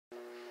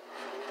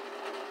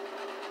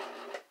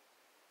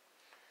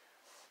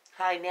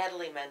Hi,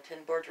 Natalie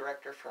Menten, Board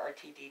Director for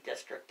RTD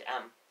District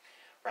M.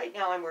 Right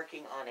now I'm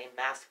working on a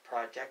mask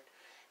project,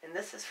 and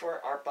this is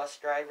for our bus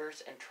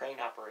drivers and train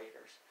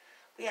operators.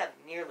 We have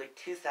nearly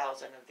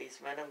 2,000 of these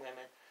men and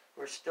women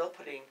who are still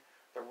putting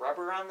the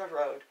rubber on the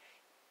road,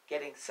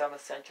 getting some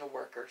essential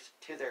workers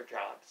to their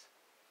jobs.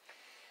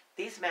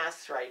 These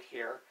masks right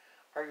here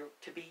are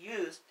to be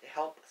used to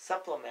help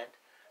supplement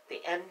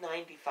the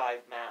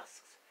N95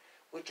 masks,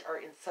 which are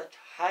in such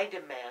high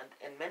demand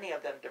and many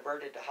of them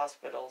diverted to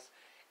hospitals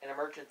and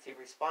emergency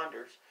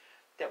responders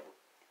that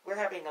we're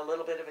having a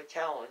little bit of a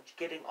challenge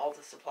getting all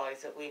the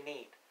supplies that we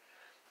need.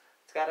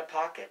 It's got a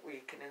pocket where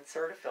you can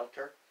insert a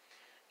filter.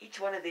 Each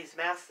one of these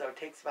masks, though,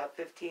 takes about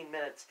 15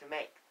 minutes to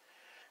make.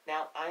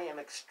 Now, I am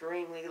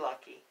extremely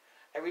lucky.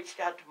 I reached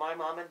out to my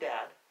mom and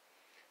dad,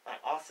 my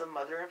awesome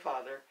mother and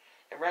father,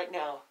 and right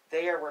now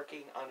they are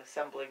working on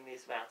assembling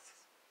these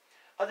masks.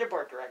 Other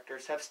board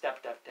directors have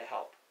stepped up to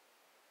help.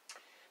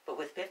 But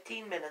with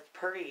 15 minutes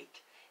per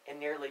each and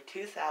nearly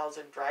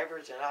 2,000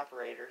 drivers and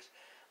operators,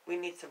 we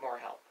need some more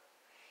help.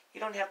 You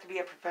don't have to be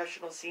a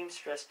professional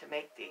seamstress to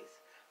make these.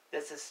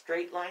 This is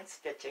straight line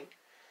stitching.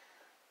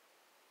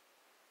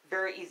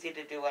 Very easy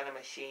to do on a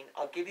machine.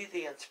 I'll give you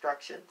the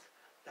instructions.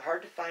 The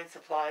hard to find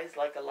supplies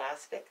like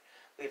elastic,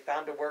 we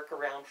found a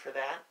workaround for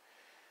that.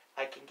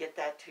 I can get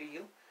that to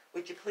you.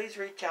 Would you please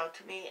reach out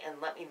to me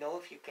and let me know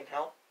if you can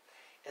help?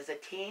 As a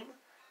team,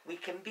 we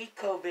can beat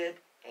COVID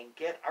and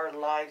get our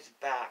lives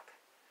back.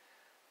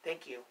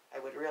 Thank you. I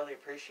would really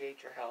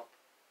appreciate your help.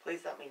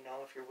 Please let me know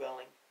if you're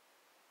willing.